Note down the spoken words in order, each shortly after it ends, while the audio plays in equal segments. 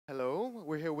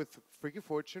we're here with Freaky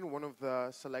Fortune, one of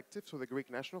the selectives for the Greek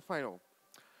national final.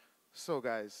 So,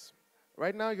 guys,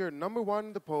 right now you're number one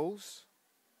in the polls,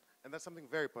 and that's something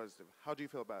very positive. How do you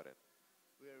feel about it?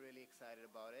 We are really excited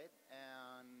about it,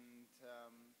 and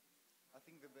I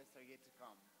think the best are yet to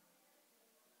come.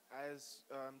 As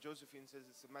Josephine says,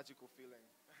 it's a magical feeling.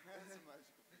 It's a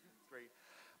magical feeling. Great.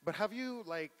 But have you,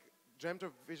 dreamt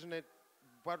or visioned it,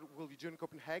 what will you do in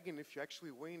Copenhagen if you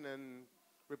actually win and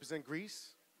represent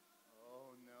Greece?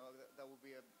 Oh no, that would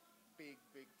be a big,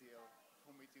 big deal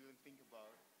for me to even think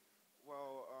about.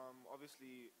 Well,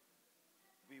 obviously,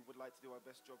 we would like to do our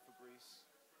best job for Greece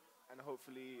and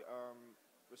hopefully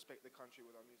respect the country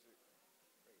with our music.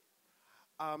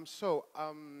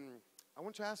 I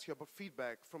want to ask you about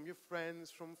feedback from your friends,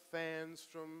 from fans,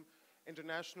 from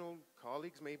international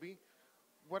colleagues maybe.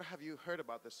 What have you heard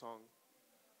about the song?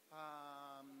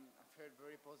 I've heard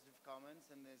very positive comments,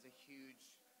 and there's a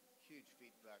huge, huge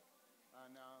feedback.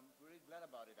 And we're really glad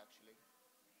about it, actually.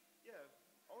 Yeah,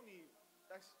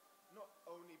 that's not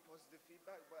only positive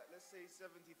feedback, but let's say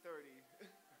 70-30.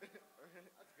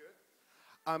 That's good.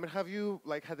 And have you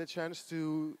had the chance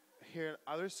to hear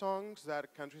other songs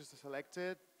that countries have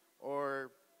selected,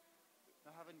 or?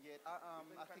 I haven't yet. I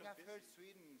think I've heard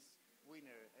Sweden's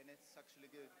winner, and it's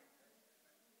actually good.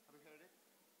 Have you heard it?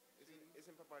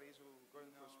 Isn't Paparizou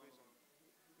going for Sweden?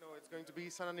 No, it's going to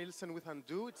be Sanna Nilsson with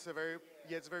Undo. It's a very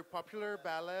popular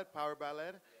ballad, power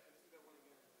ballad.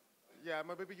 Yeah,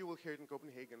 maybe you will hear it in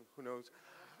Copenhagen. Who knows?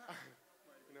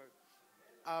 Who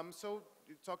knows? So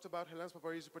you talked about Helena's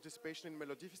Paparizou's participation in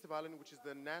Melodifestivalen, which is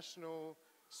the national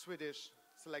Swedish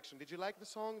selection. Did you like the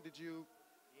song? Did you?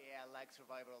 Yeah, I like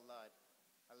Survivor a lot.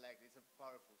 I like it. It's a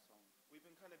powerful song. We've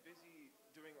been kind of busy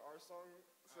doing our song,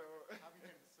 so Have you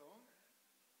heard the song?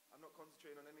 I'm not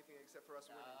concentrating on anything except for us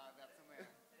winning. That's a man.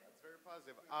 That's very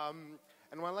positive.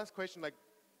 And one last question,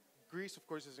 Greece, of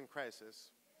course, is in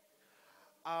crisis.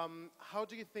 How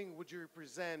do you think would you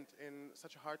represent in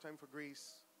such a hard time for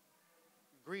Greece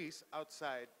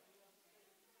outside?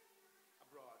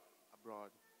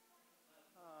 Abroad.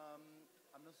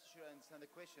 I'm not so sure I understand the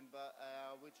question, but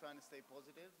we're trying to stay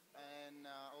positive and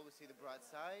always see the bright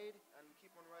side. And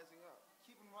keep on rising up.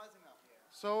 Keep on rising up, yeah.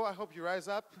 So I hope you rise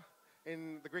up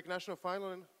in the Greek national final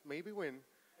and maybe win.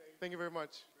 Thank you very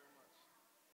much.